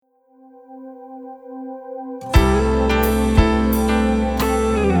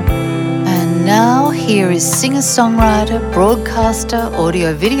Elyssa is singer-songwriter, broadcaster,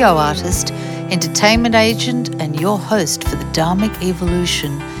 audio-video artist, entertainment agent, and your host for the Dharmic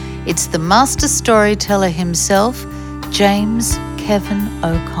Evolution. It's the master storyteller himself, James Kevin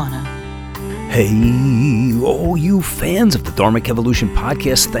O'Connor. Hey, all you fans of the Dharmic Evolution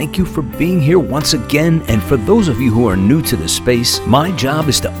podcast, thank you for being here once again. And for those of you who are new to the space, my job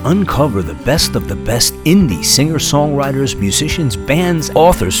is to uncover the best of the best indie singer-songwriters, musicians, bands,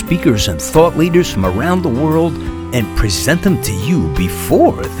 authors, speakers, and thought leaders from around the world and present them to you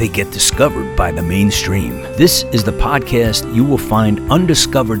before they get discovered by the mainstream. This is the podcast you will find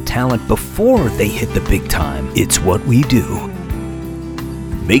undiscovered talent before they hit the big time. It's what we do.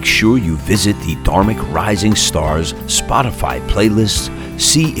 Make sure you visit the Dharmic Rising Stars Spotify playlists.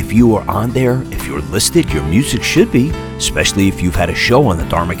 See if you are on there. If you're listed, your music should be, especially if you've had a show on the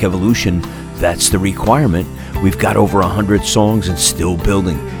Dharmic Evolution. That's the requirement. We've got over 100 songs and still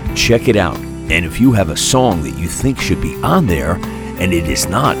building. Check it out. And if you have a song that you think should be on there and it is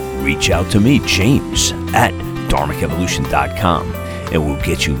not, reach out to me, James, at dharmicevolution.com, and we'll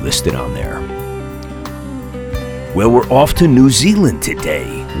get you listed on there. Well, we're off to New Zealand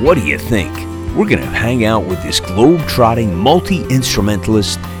today. What do you think? We're going to hang out with this globe-trotting,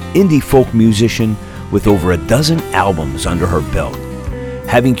 multi-instrumentalist, indie folk musician with over a dozen albums under her belt.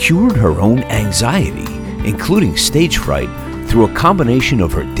 Having cured her own anxiety, including stage fright, through a combination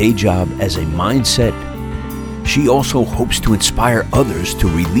of her day job as a mindset, she also hopes to inspire others to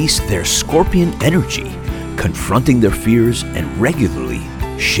release their scorpion energy, confronting their fears and regularly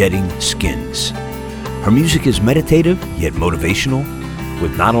shedding skins. Her music is meditative, yet motivational,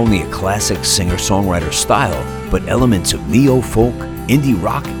 with not only a classic singer-songwriter style, but elements of neo-folk, indie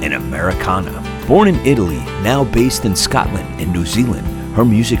rock, and Americana. Born in Italy, now based in Scotland and New Zealand, her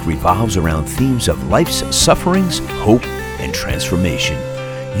music revolves around themes of life's sufferings, hope, and transformation.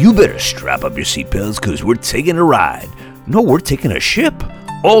 You better strap up your seatbelts because we're taking a ride. No, we're taking a ship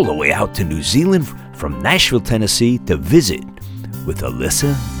all the way out to New Zealand from Nashville, Tennessee to visit with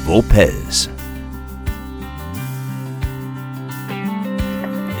Elyssa Vulpes.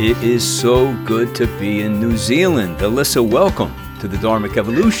 It is so good to be in New Zealand. Elyssa, welcome to the Dharmic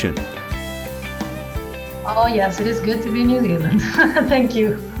Evolution. Oh yes, it is good to be in New Zealand. Thank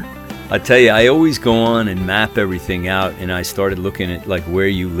you. I tell you, I always go on and map everything out, and I started looking at like where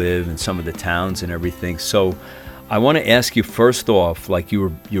you live and some of the towns and everything. So I want to ask you first off, like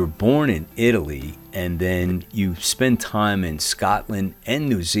you were born in Italy and then you spend time in Scotland and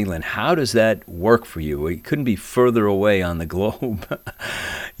New Zealand. How does that work for you? It couldn't be further away on the globe,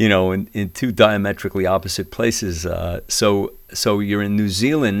 in two diametrically opposite places. So you're in New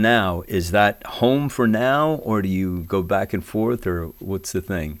Zealand now. Is that home for now, or do you go back and forth, or what's the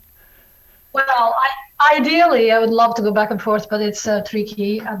thing? Well, ideally, I would love to go back and forth, but it's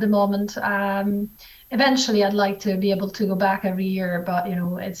tricky at the moment. Eventually, I'd like to be able to go back every year, but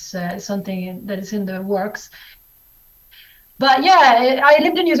it's something that is in the works. But yeah, I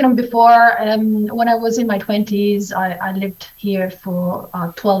lived in New Zealand before. When I was in my 20s, I lived here for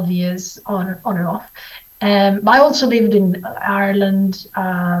 12 years on and off. I also lived in Ireland,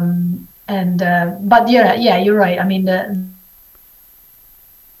 but yeah, you're right. I mean,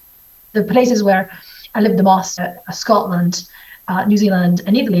 the places where I lived the most, Scotland, New Zealand,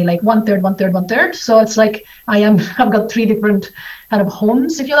 and Italy, like one third. So it's like I've got three different kind of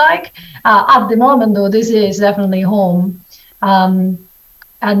homes, if you like. At the moment, though, this is definitely home. And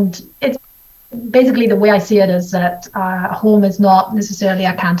it's basically, the way I see it is that home is not necessarily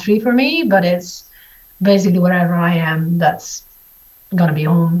a country for me, but it's basically wherever I am, that's gonna be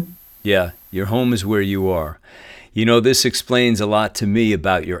home. Yeah, your home is where you are. This explains a lot to me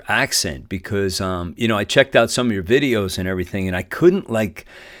about your accent because, I checked out some of your videos and everything, and I couldn't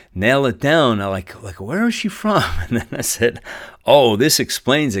nail it down. I like, where is she from? And then I said, oh, this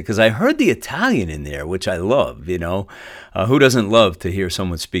explains it, because I heard the Italian in there, which I love. Who doesn't love to hear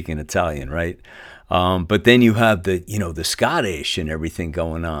someone speaking Italian, right? But then you have the Scottish and everything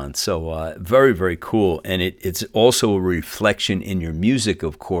going on. So very, very cool. And it's also a reflection in your music,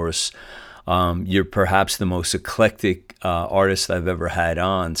 of course. You're perhaps the most eclectic artist I've ever had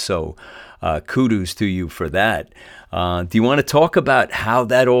on, so kudos to you for that. Do you want to talk about how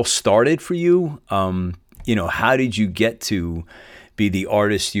that all started for you? How did you get to be the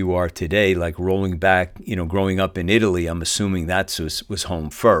artist you are today? Like rolling back, growing up in Italy, I'm assuming that was home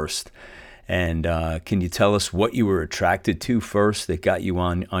first. And can you tell us what you were attracted to first that got you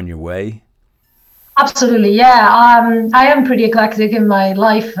on your way? Absolutely, yeah. I am pretty eclectic in my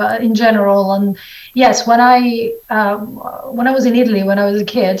life in general, and yes, when I was in Italy, when I was a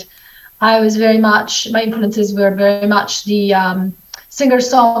kid, my influences were very much the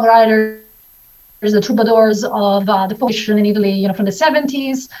singer-songwriter the troubadours of the folk tradition in Italy, from the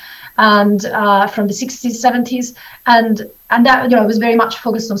 70s and from the 60s, 70s, and that was very much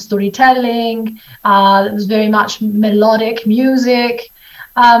focused on storytelling. It was very much melodic music,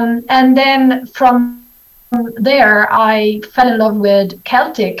 and then from there I fell in love with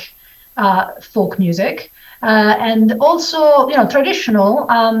Celtic folk music, and also traditional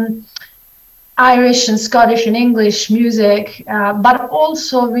Irish and Scottish and English music, but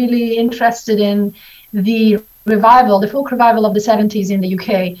also really interested in the folk revival of the 70s in the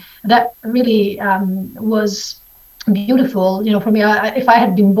UK. That really was beautiful, for me. If I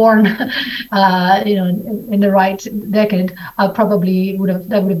had been born, in the right decade, I probably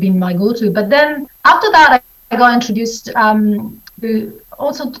that would have been my go-to. But then after that, I got introduced to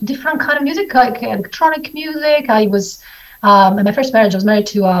also different kind of music, like electronic music. I was, in my first marriage, I was married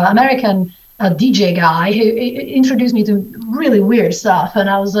to an American DJ guy who introduced me to really weird stuff, and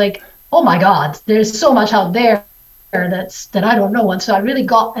I was like, oh my God, there's so much out there that I don't know. And so I really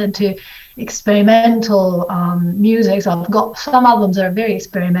got into experimental music. So I've got some albums that are very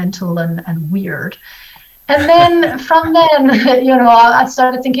experimental and weird. And then from then, I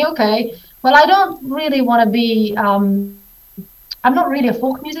started thinking, okay, well, I don't really want to be, I'm not really a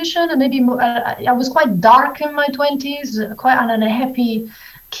folk musician, and maybe I was quite dark in my 20s, quite an unhappy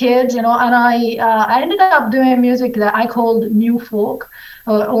kid, and I ended up doing music that I called new folk,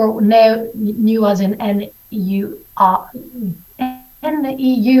 or new as in N-E-U,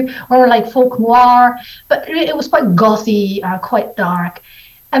 or like folk noir, but it was quite gothy, quite dark.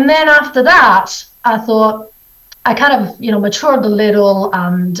 And then after that, I thought, I kind of, matured a little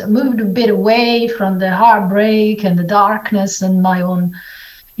and moved a bit away from the heartbreak and the darkness and my own,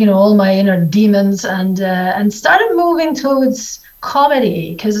 all my inner demons, and started moving towards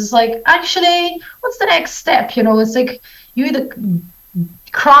comedy, because it's like, actually, what's the next step? It's like you either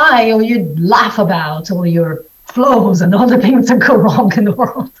cry or you laugh about all your flaws and all the things that go wrong in the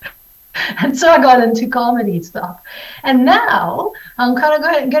world. And so I got into comedy stuff, and now I'm kind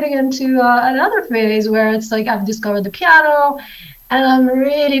of getting into another phase where it's like I've discovered the piano, and I'm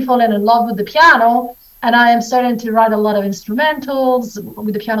really falling in love with the piano, and I am starting to write a lot of instrumentals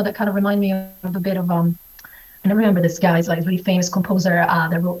with the piano that kind of remind me of a bit of and I remember this guy is like a really famous composer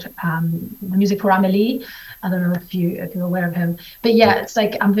that wrote the music for Amélie. I don't know if you're aware of him, but yeah, it's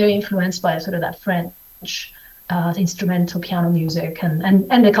like I'm very influenced by sort of that French instrumental piano music and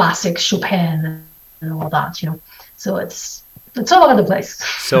the classic Chopin and all that, So it's all over the place.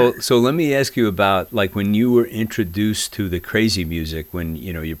 So let me ask you about, like, when you were introduced to the crazy music, when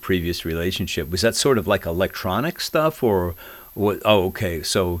your previous relationship, was that sort of like electronic stuff, or what? Oh, okay.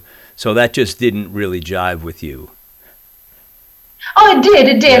 So that just didn't really jive with you. Oh, it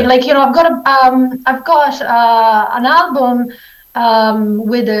did. Yeah. Like, I've got an album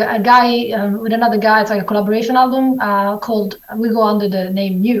with a guy, with another guy. It's like a collaboration album called, we go under the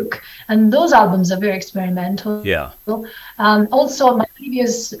name Nuke, and those albums are very experimental. Yeah. Also, my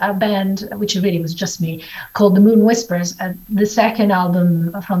previous band, which really was just me, called the Moon Whispers, the second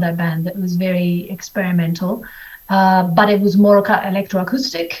album from that band, it was very experimental. But it was more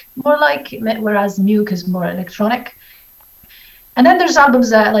electroacoustic, more like, whereas Nuke is more electronic. And then there's albums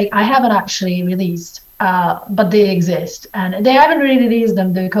that like I haven't actually released, but they exist, and they haven't really released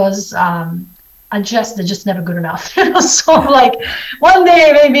them because they're just never good enough. So like one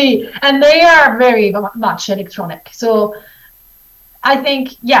day maybe, and they are very much electronic. So I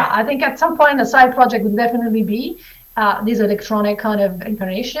think at some point a side project would definitely be this electronic kind of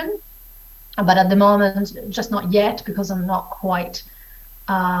incarnation. But at the moment, just not yet, because I'm not quite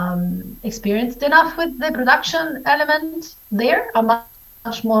experienced enough with the production element there. I'm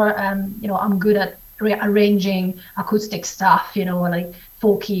much more, I'm good at arranging acoustic stuff, or like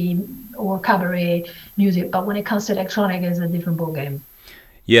folky or cabaret music. But when it comes to electronic, it's a different ballgame.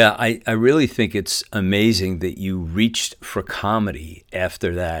 Yeah, I really think it's amazing that you reached for comedy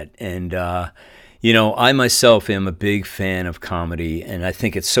after that. And, I myself am a big fan of comedy, and I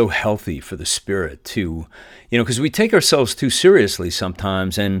think it's so healthy for the spirit too, because we take ourselves too seriously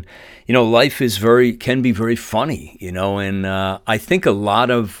sometimes, and, life can be very funny, and I think a lot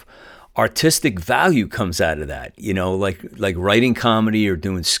of artistic value comes out of that, like writing comedy or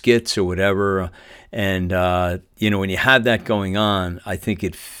doing skits or whatever. And, when you have that going on, I think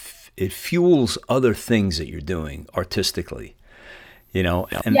it fuels other things that you're doing artistically,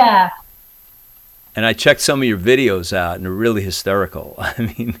 And, yeah. And I checked some of your videos out, and they're really hysterical. I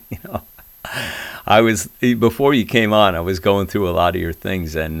mean, before you came on, I was going through a lot of your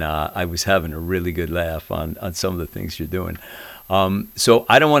things, and I was having a really good laugh on some of the things you're doing. So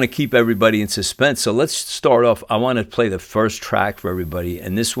I don't want to keep everybody in suspense. So let's start off. I want to play the first track for everybody,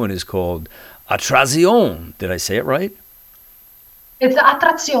 and this one is called Attrazione. Did I say it right? It's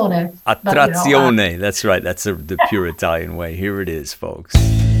attrazione. Attrazione. That's right. That's the pure Italian way. Here it is, folks.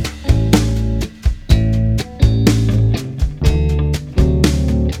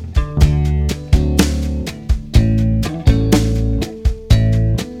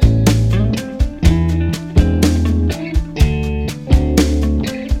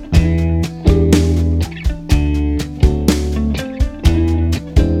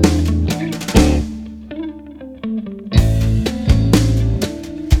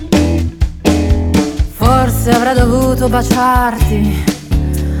 Forse avrei dovuto baciarti,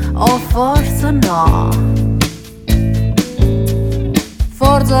 o forse no.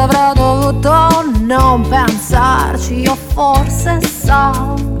 Forse avrei dovuto non pensarci, o forse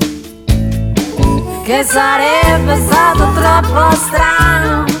so che sarebbe stato troppo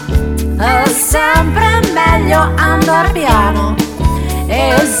strano. È sempre meglio andar piano,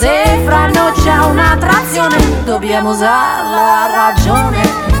 e se fra noi c'è un'attrazione dobbiamo usarla a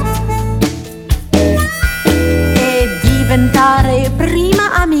ragione. Diventare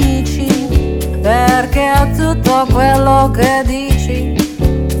prima amici, perché tutto quello che dici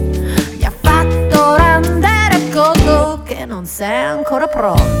mi ha fatto rendere conto che non sei ancora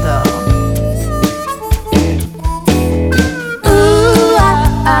pronto.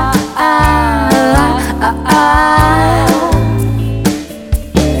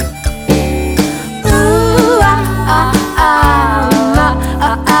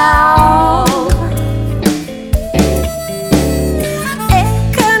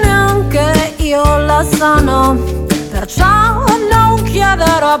 Perciò non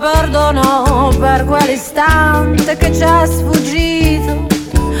chiederò perdono per quell'istante che ci è sfuggito,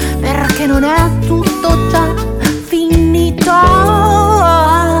 perché non è tutto già finito,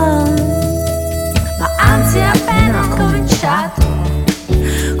 ma anzi è appena cominciato,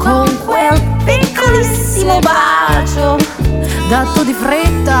 con quel piccolissimo bacio dato di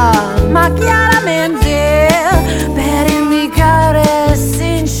fretta ma chiaramente, per indicare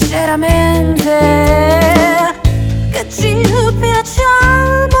sinceramente che ci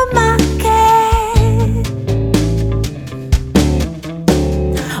piacciamo, ma che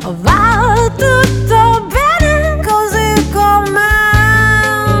va tutto bene così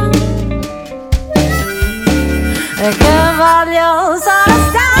com'è, e che voglio solo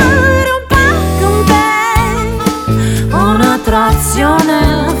stare un po' con te, un'attrazione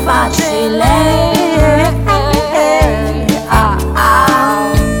facile.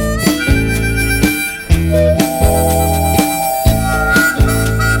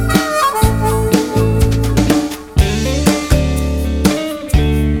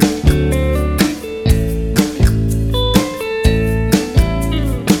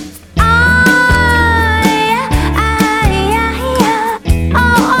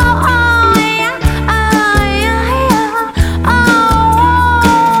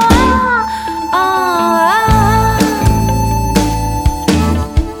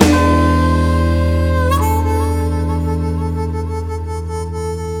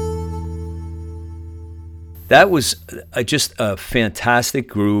 That was just a fantastic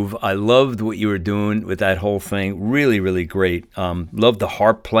groove. I loved what you were doing with that whole thing. Really, really great. Loved the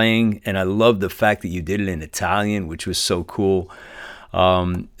harp playing, and I loved the fact that you did it in Italian, which was so cool.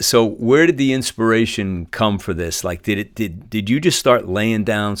 So where did the inspiration come for this? Like, did you just start laying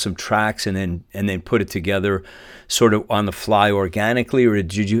down some tracks and then put it together sort of on the fly organically, or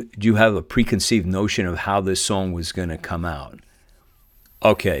did you have a preconceived notion of how this song was going to come out?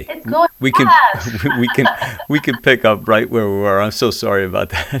 Okay, we can pick up right where we were. I'm so sorry about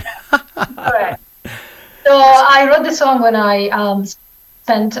that. Correct. So I wrote the song when I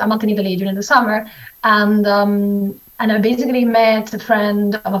spent a month in Italy during the summer, and I basically met a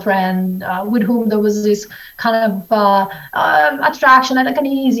friend of a friend with whom there was this kind of attraction, like an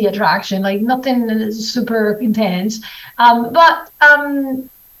easy attraction, like nothing super intense, but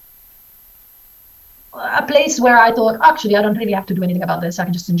a place where I thought, actually, I don't really have to do anything about this. I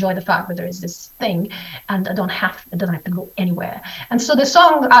can just enjoy the fact that there is this thing, and it doesn't have to go anywhere. And so the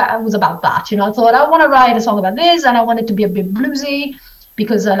song was about that. I thought I want to write a song about this, and I want it to be a bit bluesy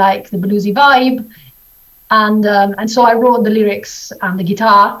because I like the bluesy vibe. And so I wrote the lyrics and the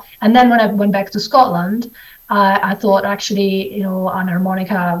guitar. And then when I went back to Scotland, I thought actually, an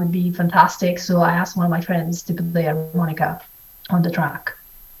harmonica would be fantastic. So I asked one of my friends to play harmonica on the track.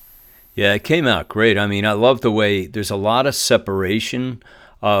 Yeah, it came out great. I mean, I love the way there's a lot of separation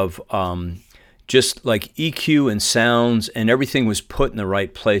of just like EQ and sounds, and everything was put in the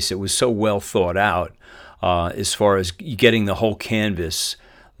right place. It was so well thought out. as far as getting the whole canvas.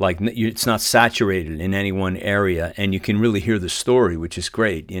 Like it's not saturated in any one area, and you can really hear the story, which is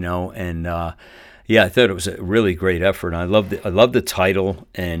great, And yeah, I thought it was a really great effort. I love the title,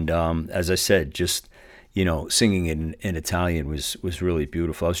 and as I said, just singing it in Italian was really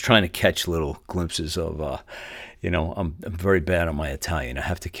beautiful. I was trying to catch little glimpses of, I'm very bad on my Italian. I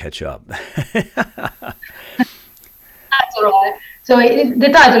have to catch up. That's all right. So the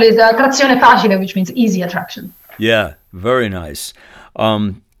title is Attrazione Facile, which means easy attraction. Yeah, very nice.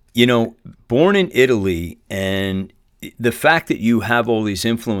 Born in Italy, and the fact that you have all these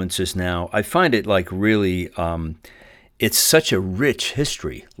influences now, I find it like really, it's such a rich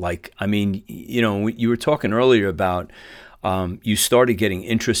history. Like, I mean, you were talking earlier about you started getting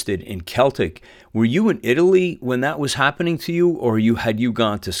interested in Celtic. Were you in Italy when that was happening to you, or had you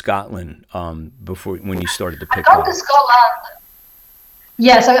gone to Scotland before when you started to pick up? I gone to Scotland.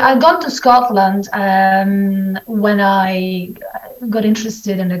 Yes, I'd gone to Scotland when I got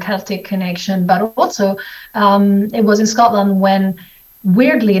interested in the Celtic connection, but also it was in Scotland when,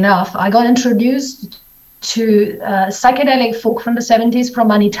 weirdly enough, I got introduced to psychedelic folk from the 70s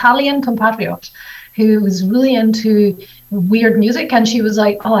from an Italian compatriot who was really into weird music, and she was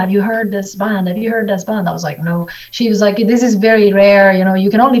like, "Oh, have you heard this band? Have you heard this band?" I was like, "No." She was like, "This is very rare,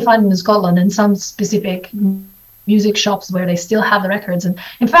 you can only find it in Scotland in some specific music shops where they still have the records." And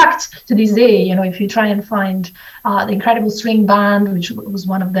in fact, to this day, if you try and find the Incredible String Band, which was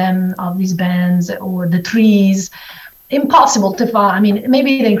one of them, of these bands, or the Trees, impossible to find. I mean,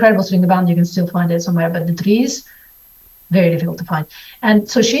 maybe the Incredible String Band, you can still find it somewhere, but the Trees, very difficult to find. And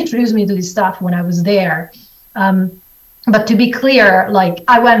so she introduced me to this stuff when I was there. But to be clear, like,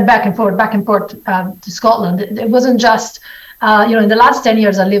 I went back and forth to Scotland. It wasn't just in the last 10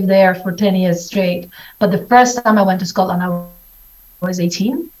 years, I lived there for 10 years straight. But the first time I went to Scotland, I was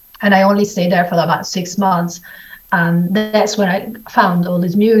 18, and I only stayed there for about 6 months. That's when I found all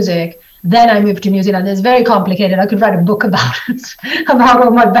this music. Then I moved to New Zealand. It's very complicated. I could write a book about it, about all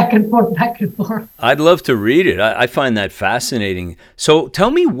my back and forth. I'd love to read it. I find that fascinating. So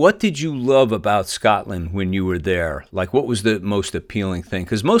tell me, what did you love about Scotland when you were there? Like, what was the most appealing thing?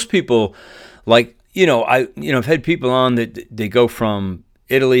 Because most people, like, I've had people on that they go from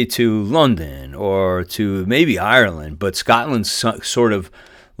Italy to London or to maybe Ireland, but Scotland's sort of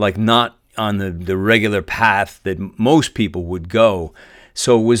like not on the regular path that most people would go.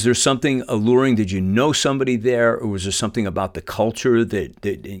 So was there something alluring? Did you know somebody there, or was there something about the culture that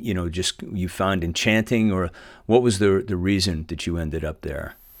just you found enchanting, or what was the reason that you ended up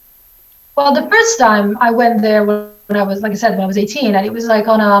there? Well, the first time I went there when I was, like I said, when I was 18, and it was like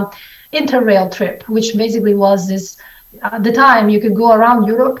on a interrail trip, which basically was this. At the time, you could go around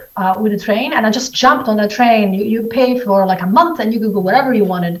Europe with a train, and I just jumped on a train. You pay for like a month, and you could go wherever you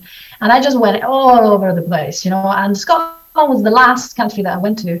wanted. And I just went all over the place, And Scotland was the last country that I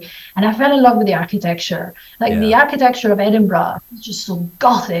went to, and I fell in love with the architecture. The architecture of Edinburgh was just so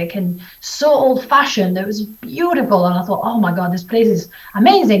Gothic and so old-fashioned. It was beautiful, and I thought, oh my God, this place is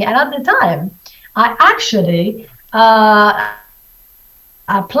amazing. And at the time, I actually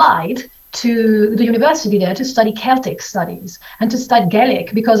applied to the university there to study Celtic studies and to study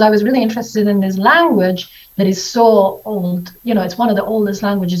Gaelic, because I was really interested in this language that is so old. It's one of the oldest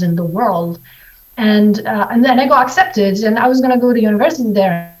languages in the world. And then I got accepted, and I was going to go to university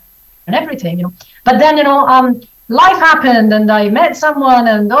there and everything, But then, life happened, and I met someone,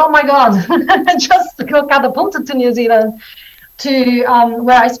 and oh my God, I just got catapulted to New Zealand, to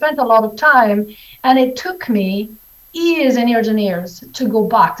where I spent a lot of time. And it took me years and years and years to go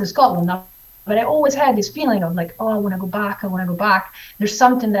back to Scotland. But I always had this feeling of like, oh, I want to go back. There's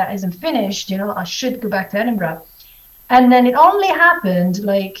something that isn't finished, I should go back to Edinburgh. And then it only happened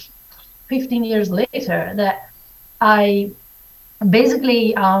like 15 years later that I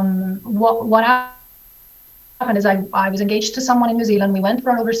basically, what happened is I was engaged to someone in New Zealand. We went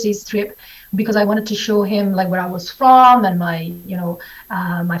for an overseas trip because I wanted to show him like where I was from and my,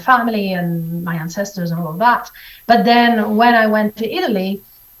 my family and my ancestors and all of that. But then when I went to Italy,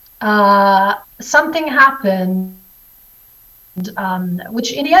 something happened,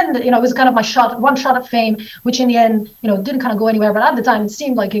 which in the end, it was kind of one shot at fame, which in the end, didn't kind of go anywhere. But at the time, it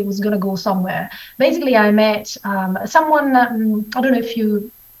seemed like it was going to go somewhere. Basically, I met someone, I don't know if you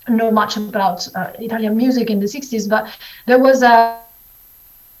know much about Italian music in the 60s, but there was a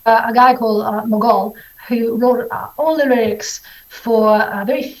guy called Mogol who wrote all the lyrics for a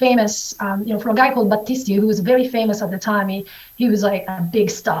very famous, for a guy called Battisti, who was very famous at the time. He was like a big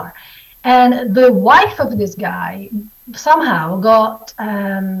star. And the wife of this guy somehow got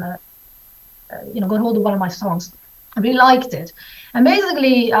hold of one of my songs. I really liked it. And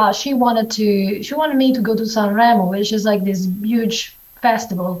basically, she wanted me to go to Sanremo, which is like this huge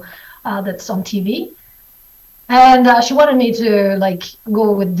festival that's on TV. And she wanted me to like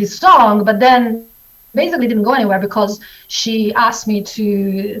go with this song, but then basically didn't go anywhere because she asked me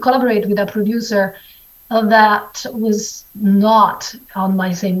to collaborate with a producer that was not on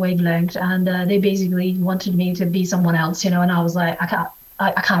my same wavelength, and they basically wanted me to be someone else, and I was like,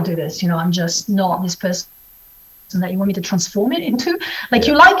 I can't do this, I'm just not this person that you want me to transform it into. Like,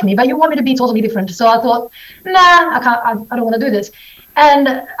 you like me, but you want me to be totally different. So I thought, nah, I don't want to do this. And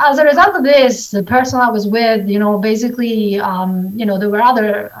as a result of this, the person I was with, basically, there were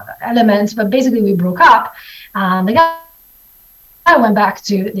other elements, but basically we broke up. The guy I went back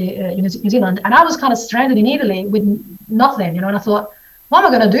to New Zealand, and I was kind of stranded in Italy with nothing, and I thought, what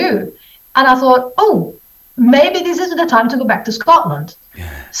am I going to do? And I thought, oh, maybe this is the time to go back to Scotland.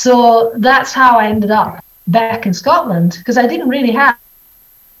 So that's how I ended up back in Scotland, because I didn't really have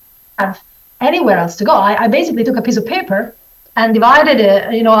anywhere else to go. I basically took a piece of paper and divided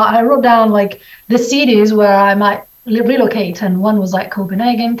it. I wrote down like the cities where I might relocate, and one was like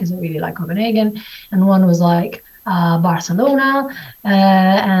Copenhagen, because I really like Copenhagen, and one was like Barcelona,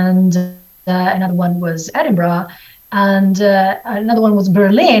 and another one was Edinburgh, and another one was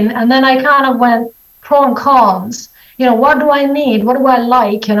Berlin. And then I kind of went pro and cons. What do I need? What do I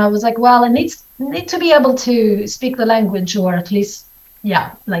like? And I was like, well, I need to be able to speak the language, or at least,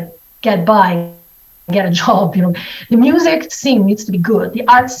 like get by, get a job. The music scene needs to be good. The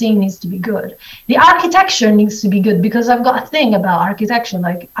art scene needs to be good. The architecture needs to be good, because I've got a thing about architecture.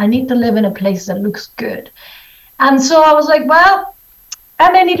 Like, I need to live in a place that looks good. And so I was like, well,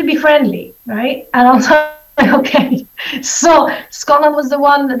 and they need to be friendly, right? And I was like, okay. So Scotland was the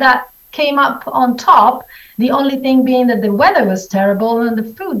one that came up on top. The only thing being that the weather was terrible and the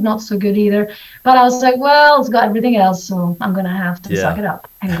food not so good either. But I was like, well, it's got everything else, so I'm going to have to suck it up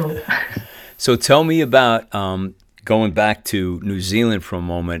and go. So tell me about going back to New Zealand for a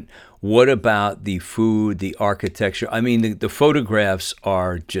moment. What about the food, the architecture? I mean, the photographs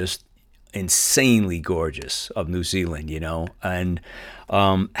are just insanely gorgeous of New Zealand, and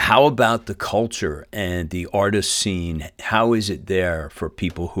how about the culture and the artist scene? How is it there for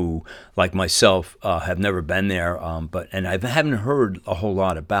people who, like myself, have never been there, and I haven't heard a whole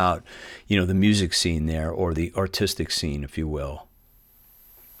lot about, the music scene there, or the artistic scene, if you will?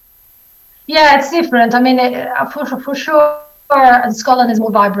 Yeah, it's different. I mean, for sure, Scotland is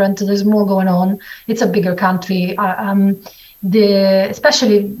more vibrant. There's more going on. It's a bigger country.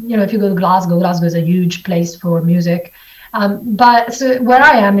 Especially, if you go to Glasgow is a huge place for music. But so where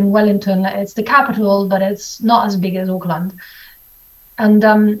I am in Wellington, it's the capital, but it's not as big as Auckland. And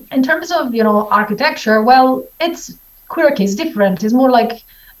in terms of, architecture, well, it's quirky, it's different. It's more like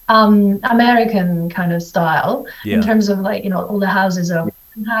American kind of style in terms of like, all the houses are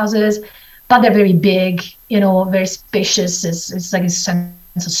houses, but they're very big, very spacious. It's like a sense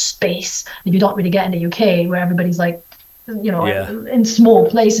of space that you don't really get in the UK, where everybody's like, in small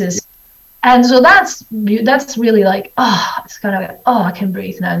places. And so that's really like, it's kind of like, I can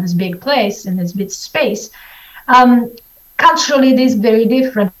breathe now in this big place, in this big space. Culturally, it is very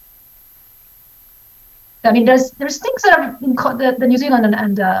different. I mean, there's things that are the New Zealand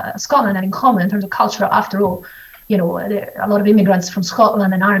and Scotland have in common in terms of culture. After all, a lot of immigrants from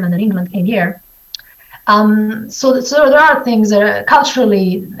Scotland and Ireland and England came here. So there are things that are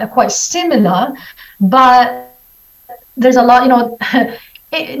culturally quite similar, but there's a lot,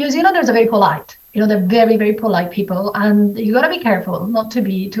 New Zealanders are very polite. They're very, very polite people, and you got to be careful not to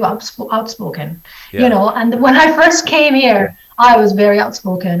be too outspoken. And when I first came here, I was very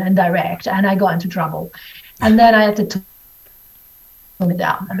outspoken and direct, and I got into trouble. And then I had to tone it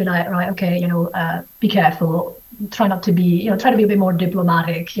down. I mean, right, okay, be careful. Try not to be, try to be a bit more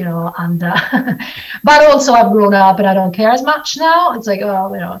diplomatic, and but also I've grown up and I don't care as much now. It's like,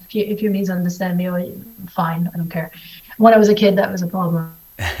 if you misunderstand me, fine, I don't care. When I was a kid, that was a problem.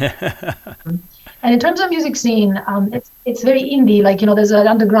 And in terms of music scene, it's very indie. Like, there's an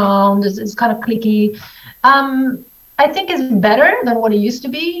underground. It's kind of cliquey. I think it's better than what it used to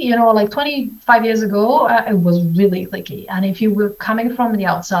be. Like 25 years ago, it was really cliquey. And if you were coming from the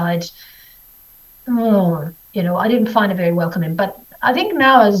outside, I didn't find it very welcoming. But I think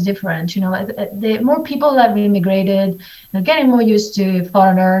now it's different. The more people that have immigrated, they're getting more used to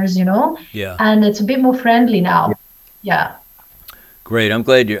foreigners. And it's a bit more friendly now. Yeah. Great. I'm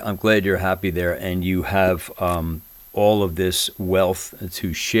glad you're happy there, and you have all of this wealth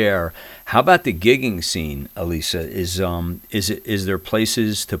to share. How about the gigging scene, Elyssa? Is there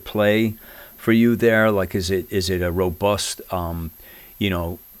places to play for you there? Like, is it a robust,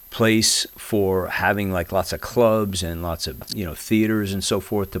 place for having like lots of clubs and lots of, theaters and so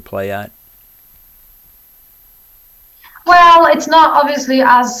forth to play at? Well, it's not obviously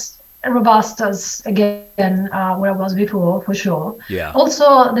as robust as, again, where I was before, for sure. Yeah.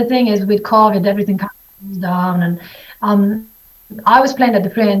 Also, the thing is, with COVID, everything kind of comes down, and I was playing at the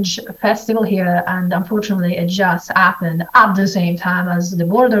Fringe Festival here, and unfortunately, it just happened at the same time as the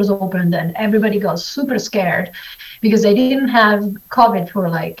borders opened, and everybody got super scared because they didn't have COVID for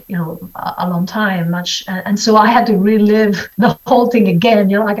a long time, and so I had to relive the whole thing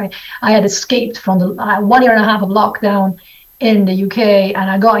again. I had escaped from the 1 year and a half of lockdown in the UK,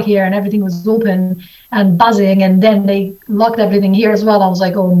 and I got here and everything was open and buzzing, and then they locked everything here as well. I was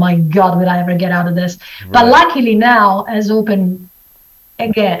like, oh my God, will I ever get out of this? Right. But luckily now it's open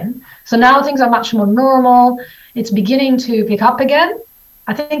again. So now things are much more normal. It's beginning to pick up again.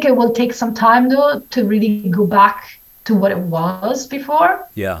 I think it will take some time though to really go back to what it was before.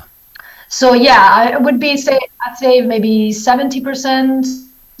 Yeah. So yeah, I'd say maybe 70%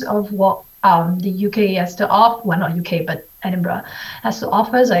 of what the UK has to offer. Well, not UK, but Edinburgh has to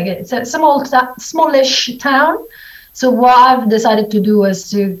offer. It's a smallish town. So what I've decided to do is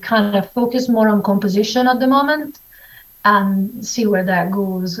to kind of focus more on composition at the moment and see where that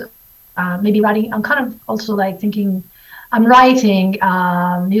goes. Maybe writing. I'm kind of also thinking. I'm writing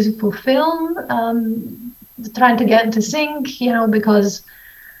music for film. Trying to get into sync, because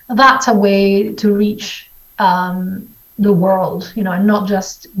that's a way to reach the world, and not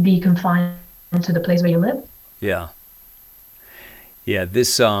just be confined to the place where you live. Yeah. Yeah,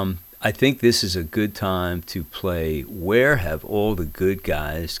 this I think this is a good time to play Where Have All the Good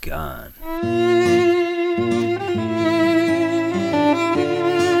Guys Gone?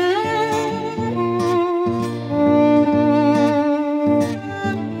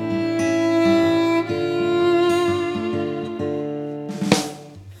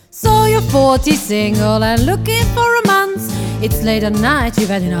 So you're 40, single and looking for romance. It's late at night, you've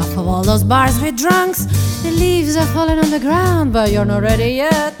had enough of all those bars with drunks. The leaves are falling on the ground, but you're not ready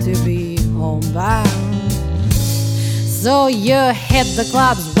yet to be homebound. So you hit the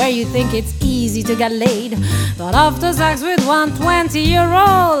clubs where you think it's easy to get laid. But after sex with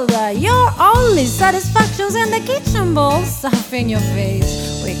 120-year-old, your only satisfaction's in the kitchen bowl, stuffing your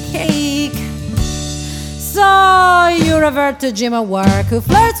face with cake. So you revert to Jim at work, who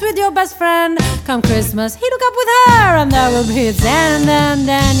flirts with your best friend. Come Christmas, he'd hook up with her, and that will be its end. And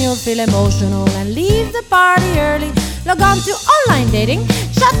then you'll feel emotional and leave the party early. Log on to online dating,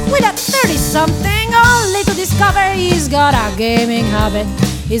 chat with a 30-something, only to discover he's got a gaming habit.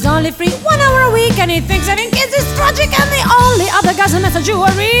 He's only free 1 hour a week, and he thinks having kids is tragic. And the only other guys who message you are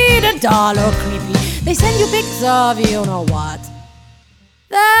either dull or creepy. They send you pics of you know what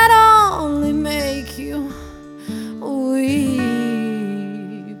that only make you weepy.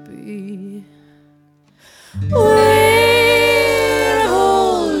 Where have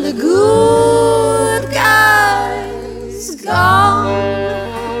all the good guys gone?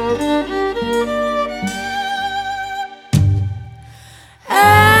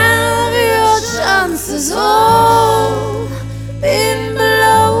 Have your chances all been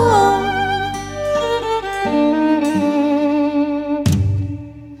blown?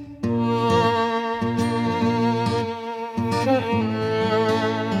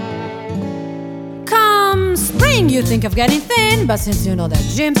 You think of getting thin, but since you know that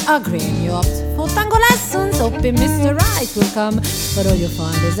gyms are green, you opt for tango lessons, hoping Mr. Right will come. But all you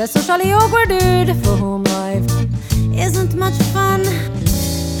find is that socially awkward dude for whom life isn't much fun.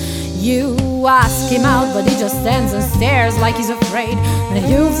 You ask him out, but he just stands and stares like he's afraid. And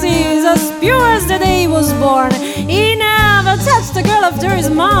you see he's as pure as the day he was born. He never touched a girl after his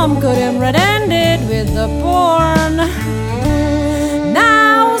mom cut him red-handed with the porn.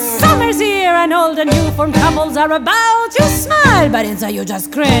 Now summer's here and all the newborn couples are about to smile, but inside you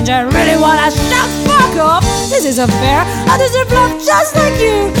just cringe and really wanna shout fuck off. This isn't fair, I deserve love just like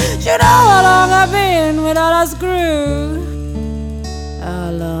you. You know how long I've been without a screw.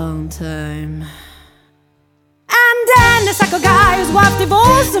 A long time. And then the psycho guy whose wife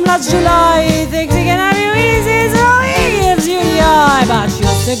divorced him last July, he thinks he can have you easy, so he gives you the eye. But you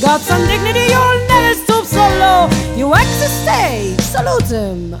still got some dignity, you'll never stoop so low. You exit stage, salute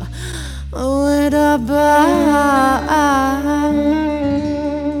him with a bow.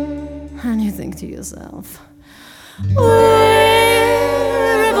 And you think to yourself,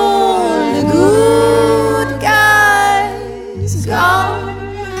 where have all the good guys gone?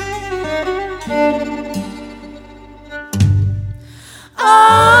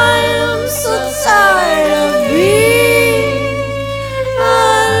 I'm so tired of being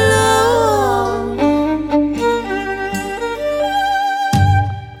alone.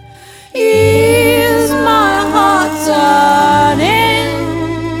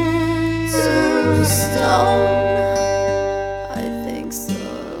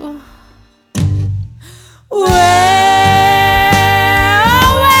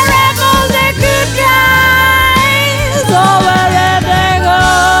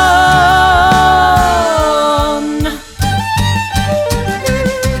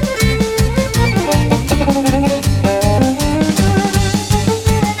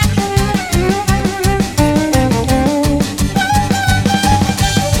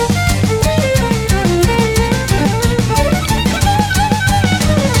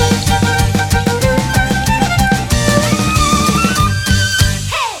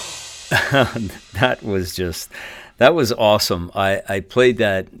 That was awesome. I played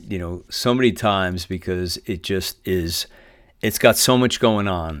that, so many times because it just is, it's got so much going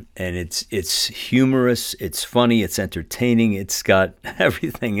on, and it's humorous, it's funny, it's entertaining, it's got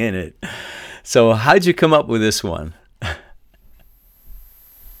everything in it. So how'd you come up with this one?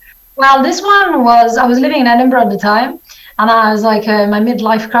 Well, this one was, I was living in Edinburgh at the time, and I was like my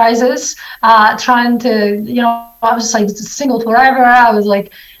midlife crisis, trying to, I was like single forever. I was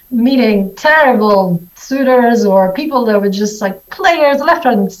like meeting terrible suitors or people that were just like players left,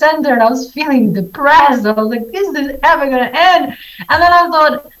 right, and center, and I was feeling depressed. I was like, is this ever going to end? And then I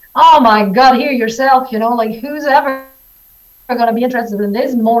thought, oh my God, hear yourself, like who's ever going to be interested in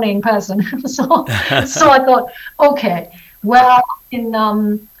this moaning person? so I thought, okay, well,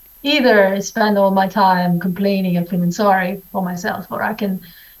 in either spend all my time complaining and feeling sorry for myself, or I can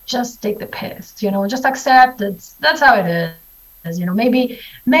just take the piss, just accept it. That's how it is, maybe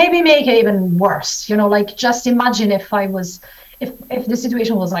make it even worse, like just imagine if if the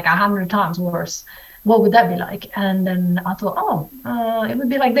situation was like 100 times worse, what would that be like? And then I thought, it would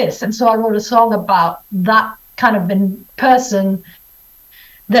be like this. And so I wrote a song about that kind of person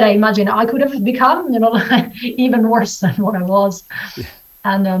that I imagine I could have become, even worse than what I was. Yeah.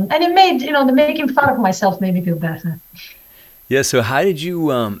 And it made, the making fun of myself made me feel better. Yeah. So how did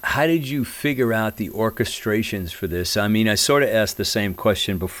you figure out the orchestrations for this? I mean, I sort of asked the same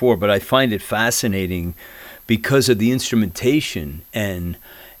question before, but I find it fascinating because of the instrumentation and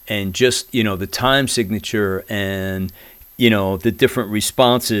just, the time signature and, the different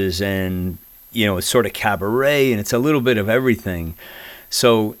responses and, it's sort of cabaret and it's a little bit of everything.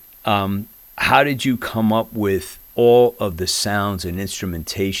 So how did you come up with all of the sounds and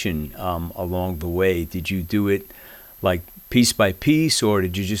instrumentation along the way? Did you do it like piece by piece, or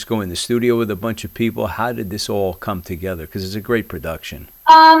did you just go in the studio with a bunch of people? How did this all come together? Because it's a great production.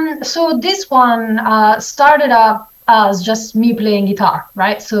 So this one started up as just me playing guitar,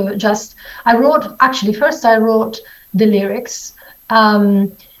 right? So I wrote the lyrics,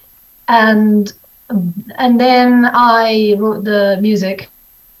 and then I wrote the music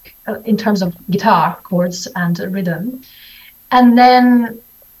in terms of guitar chords and rhythm, and then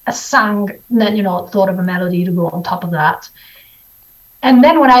I sang, then thought of a melody to go on top of that. And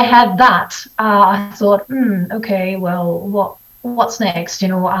then when I had that, I thought, okay, well, what's next?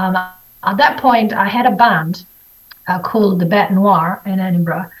 At that point I had a band called the Bête Noire in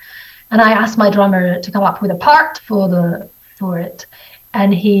Edinburgh, and I asked my drummer to come up with a part for it,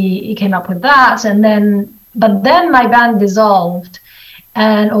 and he came up with that. And then my band dissolved,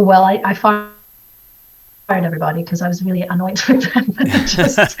 and I fired everybody because I was really annoyed with them. I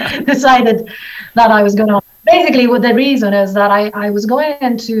just decided that I was going to. Basically, what the reason is that I was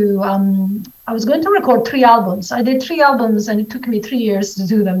going to record 3 albums. I did 3 albums, and it took me 3 years to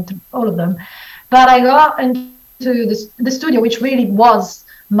do them, all of them. But I got into the studio, which really was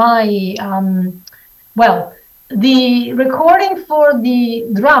my the recording for the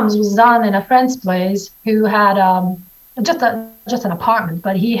drums was done in a friend's place who had just an apartment,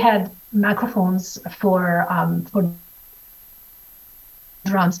 but he had microphones for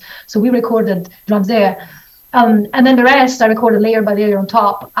drums. So we recorded drums there. And then the rest I recorded layer by layer on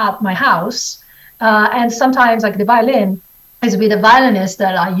top at my house. And sometimes, like the violin is with a violinist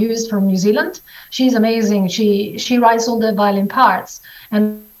that I used from New Zealand. She's amazing. She writes all the violin parts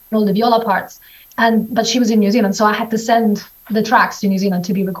and all the viola parts. But she was in New Zealand, so I had to send the tracks to New Zealand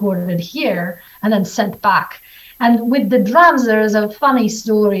to be recorded here and then sent back. And with the drums, there is a funny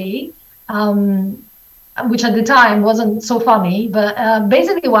story, which at the time wasn't so funny. But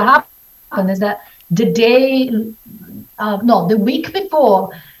basically what happened is that the week before,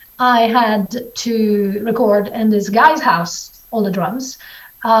 I had to record in this guy's house all the drums.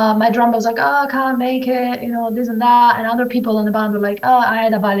 My drummer was like, I can't make it, this and that. And other people in the band were like, I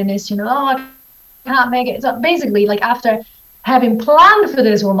had a violinist, I can't make it. So basically, like after having planned for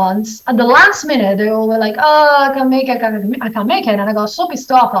this for months, at the last minute, they all were like, I can't make it, I can't make it. And I got so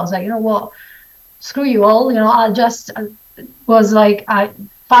pissed off. I was like, you know what, screw you all. I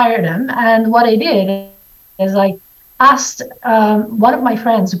fired him. And what I did is I asked one of my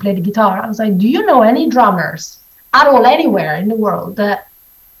friends who played the guitar, I was like, do you know any drummers at all anywhere in the world that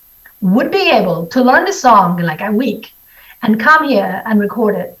would be able to learn the song in like a week and come here and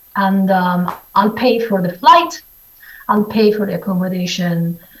record it? And I'll pay for the flight, I'll pay for the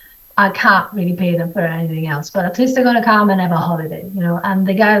accommodation. I can't really pay them for anything else, but at least they're going to come and have a holiday, And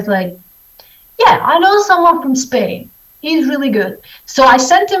the guy's like, yeah, I know someone from Spain. He's really good. So I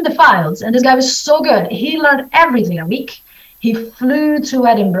sent him the files, and this guy was so good. He learned everything a week. He flew to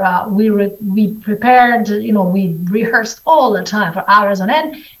Edinburgh. We prepared, we rehearsed all the time for hours on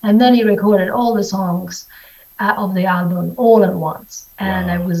end, and then he recorded all the songs of the album all at once, and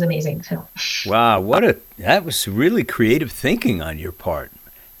Wow. it was amazing too. Wow, that was really creative thinking on your part.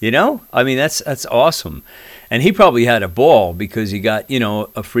 I mean, that's awesome. And he probably had a ball because he got,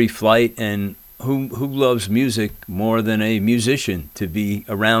 a free flight, and who loves music more than a musician to be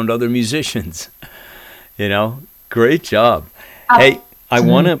around other musicians? Great job. Hey, I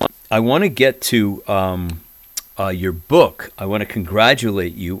want to get to your book. I want to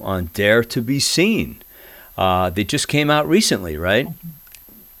congratulate you on Dare to Be Seen. They just came out recently, right?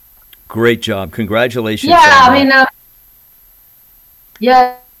 Great job. Congratulations. Yeah,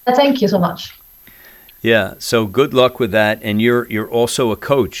 yeah, thank you so much. Yeah, so good luck with that. And you're also a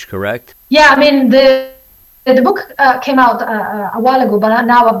coach, correct? Yeah, I mean, the book came out a while ago, but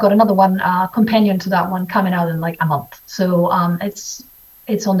now I've got another one, companion to that one, coming out in like a month. So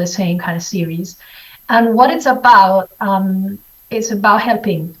it's on the same kind of series. And what it's about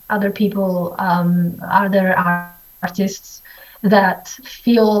helping other people, other artists that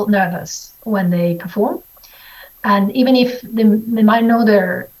feel nervous when they perform. And even if they might know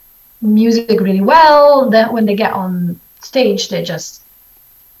their music really well, that when they get on stage, they just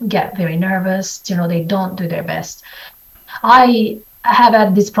get very nervous. They don't do their best. I have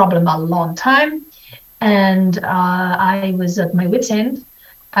had this problem a long time, and I was at my wit's end.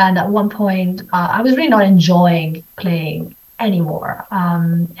 And at one point, I was really not enjoying playing anymore.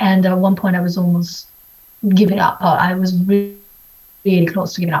 And at one point, I was almost giving up. I was really, really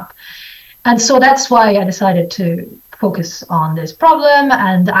close to giving up. And so that's why I decided to focus on this problem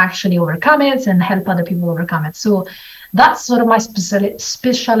and actually overcome it and help other people overcome it. So that's sort of my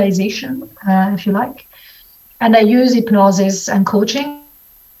specialization, if you like. And I use hypnosis and coaching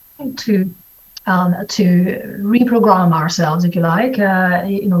to reprogram ourselves, if you like,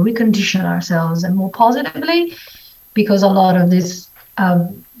 recondition ourselves and more positively, because a lot of this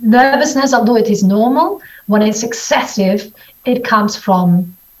nervousness, although it is normal, when it's excessive, it comes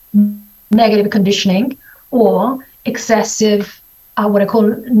from negative conditioning or excessive, what I call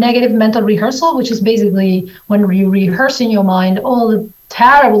negative mental rehearsal, which is basically when you rehearse in your mind all the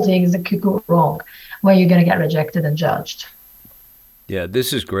terrible things that could go wrong, where you're going to get rejected and judged. Yeah,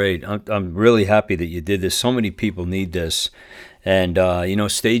 this is great. I'm really happy that you did this. So many people need this. And,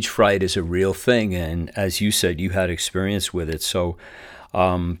 stage fright is a real thing. And as you said, you had experience with it. So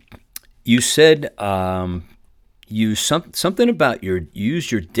you said something about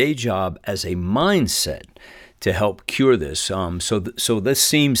use your day job as a mindset to help cure this. So this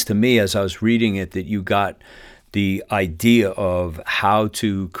seems to me, as I was reading it, that you got the idea of how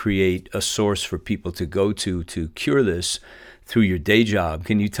to create a source for people to go to cure this through your day job.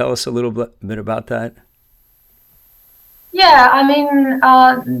 Can you tell us a little bit about that? Yeah, I mean,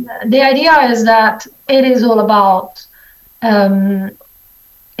 the idea is that it is all about,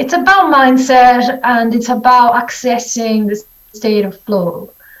 it's about mindset, and it's about accessing the state of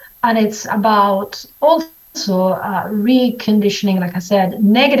flow. And it's about also reconditioning, like I said,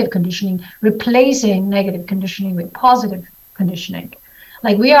 negative conditioning, replacing negative conditioning with positive conditioning.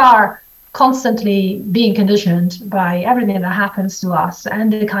 Like we are constantly being conditioned by everything that happens to us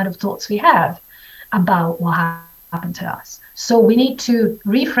and the kind of thoughts we have about what happened to us. So we need to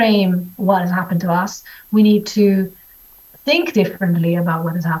reframe what has happened to us. We need to think differently about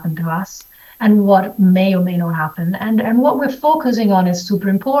what has happened to us and what may or may not happen. And what we're focusing on is super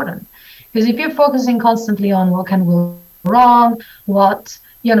important. Because if you're focusing constantly on what can go wrong,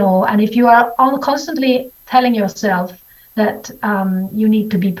 and if you are constantly telling yourself that you need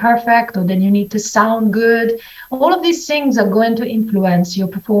to be perfect, or then you need to sound good, all of these things are going to influence your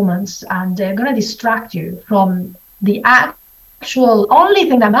performance, and they're going to distract you from the actual only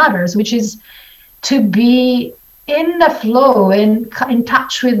thing that matters, which is to be in the flow, in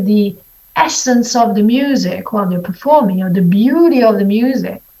touch with the essence of the music while you're performing, the beauty of the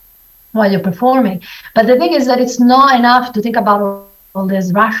music while you're performing. But the thing is that it's not enough to think about all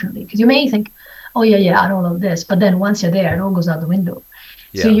this rationally, because you may think, oh yeah, I know all of this, but then once you're there, it all goes out the window.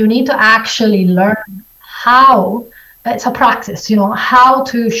 Yeah. So you need to actually learn how, it's a practice, how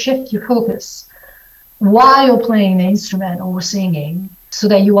to shift your focus while you're playing the instrument or singing, so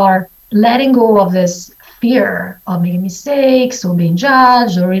that you are letting go of this fear of making mistakes or being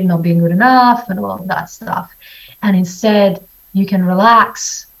judged or it not being good enough and all of that stuff. And instead, you can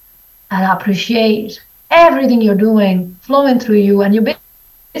relax and appreciate everything you're doing flowing through you, and you're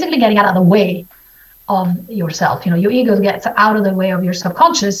basically getting out of the way of yourself. Your ego gets out of the way of your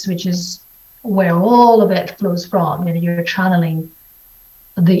subconscious, which is where all of it flows from. You're channeling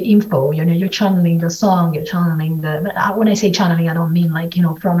the info. You're channeling the song, you're channeling when I say channeling, I don't mean like,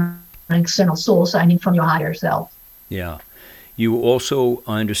 from an external source. I mean from your higher self. Yeah. You also,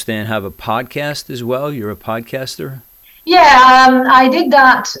 I understand, have a podcast as well. You're a podcaster? Yeah, I did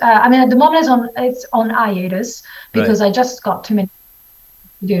that. I mean, at the moment it's on hiatus because Right. I just got too many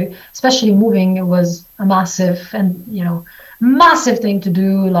to do. Especially moving, it was a massive thing to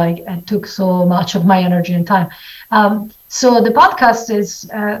do. Like it took so much of my energy and time. So the podcast is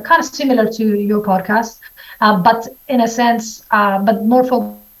kind of similar to your podcast, but in a sense, but more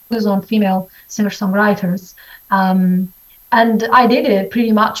focused on female singer-songwriters. And I did it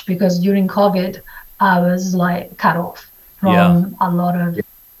pretty much because during COVID, I was like cut off Yeah. from a lot of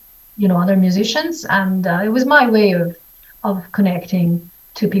other musicians, and it was my way of connecting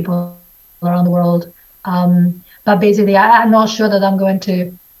to people around the world. But basically, I'm not sure that I'm going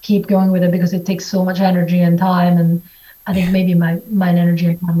to keep going with it because it takes so much energy and time, and I think maybe my energy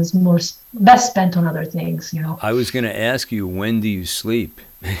and time is best spent on other things. I was going to ask you, when do you sleep?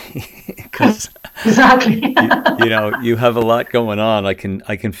 Because Exactly. you have a lot going on. I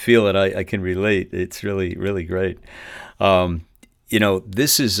can feel it. I can relate. It's really, really great.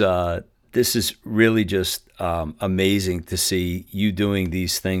 This is really just amazing to see you doing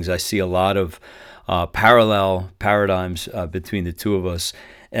these things. I see a lot of parallel paradigms between the two of us.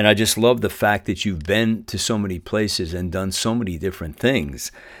 And I just love the fact that you've been to so many places and done so many different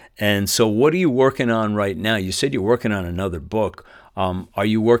things. And so what are you working on right now? You said you're working on another book. Are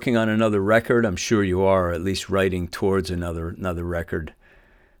you working on another record? I'm sure you are, or at least writing towards another record.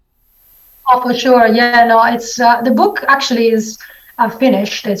 Oh, for sure. Yeah, no, it's the book actually is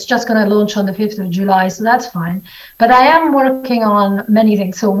finished. It's just going to launch on the 5th of July, so that's fine. But I am working on many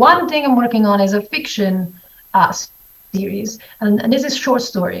things. So one thing I'm working on is a fiction series, and this is short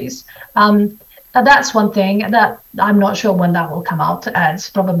stories. That's one thing that I'm not sure when that will come out. It's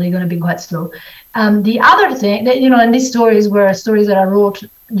probably going to be quite slow. The other thing, and these stories were stories that I wrote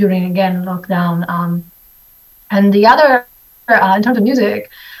during, again, lockdown. And the other, in terms of music,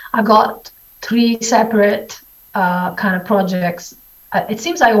 I've got 3 separate kind of projects. It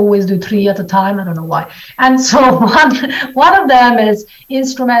seems I always do 3 at a time. I don't know why. And so one of them is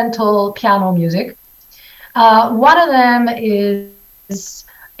instrumental piano music. One of them is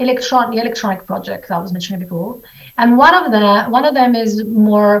the electronic project that I was mentioning before, and one of them is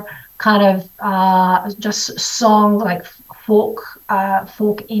more kind of just songs like folk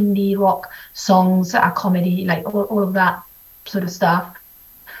indie rock songs, comedy, like all of that sort of stuff.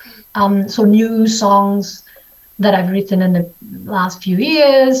 So new songs that I've written in the last few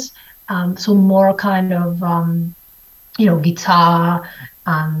years. So more kind of guitar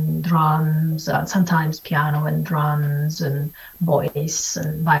and drums, sometimes piano and drums and voice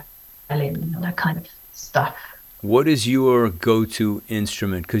and violin, that kind of stuff. What is your go-to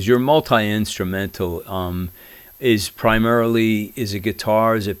instrument? Because you're multi-instrumental. Is it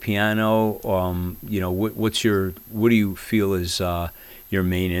guitar? Is it piano? What do you feel is your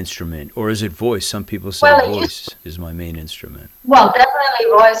main instrument, or is it voice? Some people say voice is my main instrument. Well,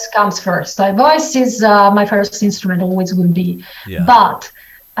 definitely voice comes first. Voice is my first instrument, always will be. Yeah. But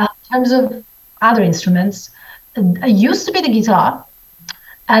in terms of other instruments, it used to be the guitar,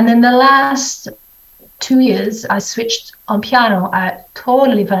 and in the last 2 years, I switched on piano. I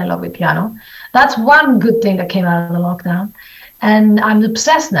totally fell in love with piano. That's one good thing that came out of the lockdown. And I'm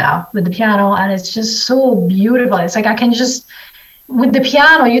obsessed now with the piano, and it's just so beautiful. It's like I can just, with the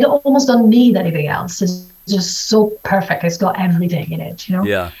piano, you almost don't need anything else. It's just so perfect. It's got everything in it,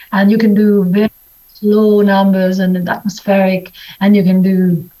 Yeah. And you can do very slow numbers and atmospheric, and you can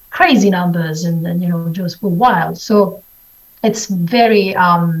do crazy numbers and just go wild. So it's very,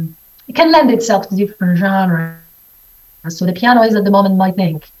 it can lend itself to different genres. So the piano is at the moment my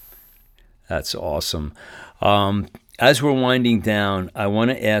thing. That's awesome. As we're winding down, I want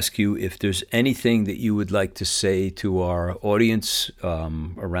to ask you if there's anything that you would like to say to our audience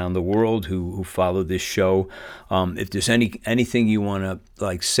around the world who follow this show. If there's anything you want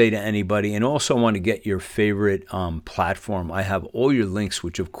to say to anybody, and also want to get your favorite platform. I have all your links,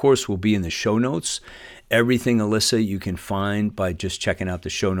 which of course will be in the show notes. Everything, Elyssa, you can find by just checking out the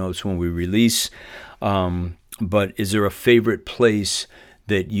show notes when we release. But is there a favorite place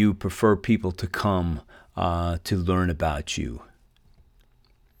that you prefer people to come to learn about you?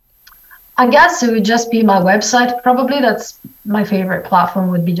 I guess it would just be my website. Probably that's my favorite platform,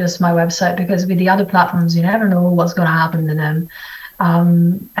 would be just my website, because with the other platforms, you never know what's going to happen to them.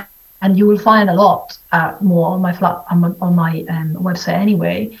 And you will find a lot more on my website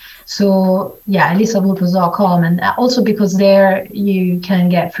anyway. So yeah, ElyssaVulpes.com, and also because there you can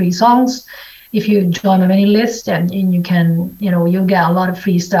get free songs. if you join my mailing list, and you can, you'll get a lot of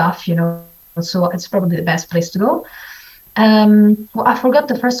free stuff, so it's probably the best place to go. Well, I forgot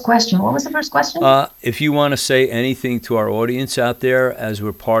the first question. What was the first question? If you want to say anything to our audience out there as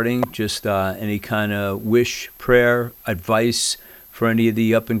we're parting, just any kind of wish, prayer, advice for any of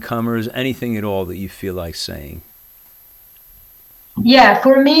the up-and-comers, anything at all that you feel like saying. Yeah,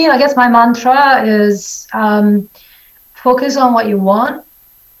 for me, I guess my mantra is focus on what you want,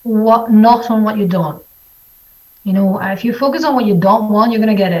 not on what you don't. If you focus on what you don't want, you're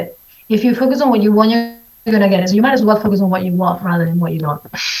going to get it. If you focus on what you want, you're going to get it. So you might as well focus on what you want rather than what you don't.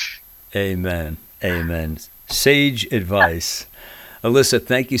 Amen. Amen. Sage advice. Elyssa,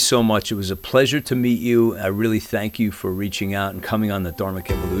 thank you so much. It was a pleasure to meet you. I really thank you for reaching out and coming on the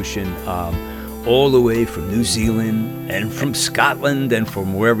Dharmic Evolution, all the way from New Zealand and from Scotland and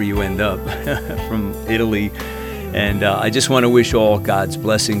from wherever you end up, from Italy. And I just want to wish all God's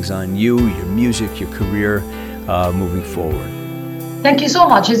blessings on you, your music, your career, moving forward. Thank you so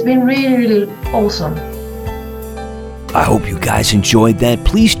much. It's been really, really awesome. I hope you guys enjoyed that.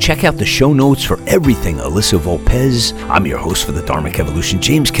 Please check out the show notes for everything Elyssa Vulpes. I'm your host for the Dharmic Evolution,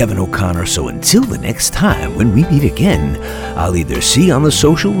 James Kevin O'Connor. So until the next time when we meet again, I'll either see you on the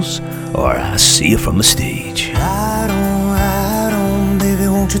socials or I'll see you from the stage. Ride on, baby,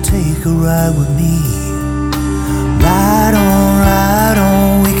 won't you take a ride with me? Ride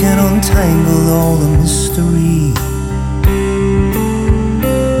on, we can untangle all the mystery.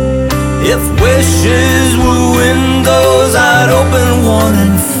 If wishes were windows, I'd open one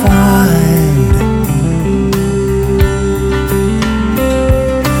and find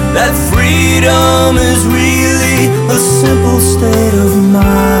that freedom is really a simple state of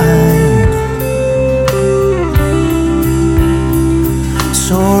mind.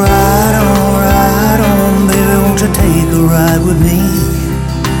 So ride on, baby, won't you take a ride with me?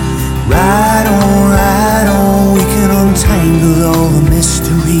 Ride on, we can untangle all the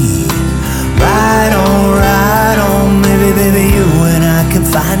mystery. Ride on, baby, you and I can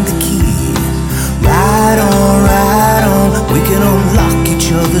find the key. Ride on, we can unlock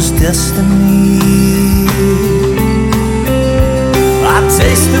each other's destiny. I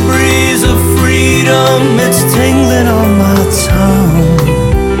taste the breeze of freedom, it's tingling on my tongue.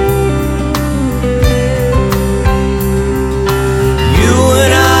 You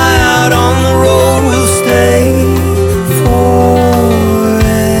and I out on the road will stay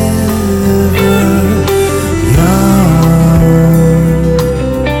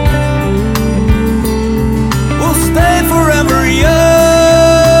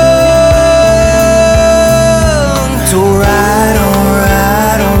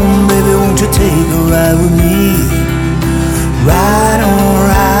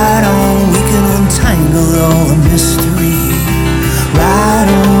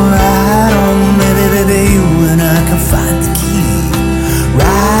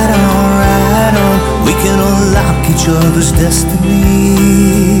each other's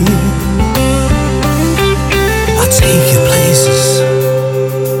destiny. I'll take you places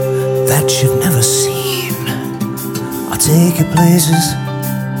that you've never seen. I'll take you places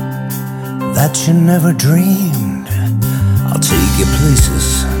that you never dreamed. I'll take you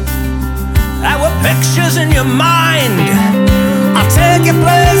places that were pictures in your mind. I'll take you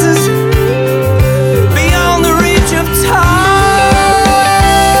places beyond the reach of time.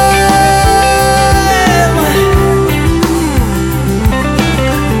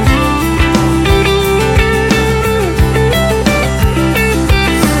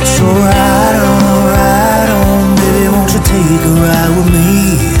 Ride on, baby, won't you take a ride with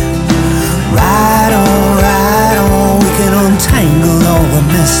me? Ride on, we can untangle all the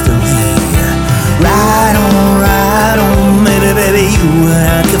mystery.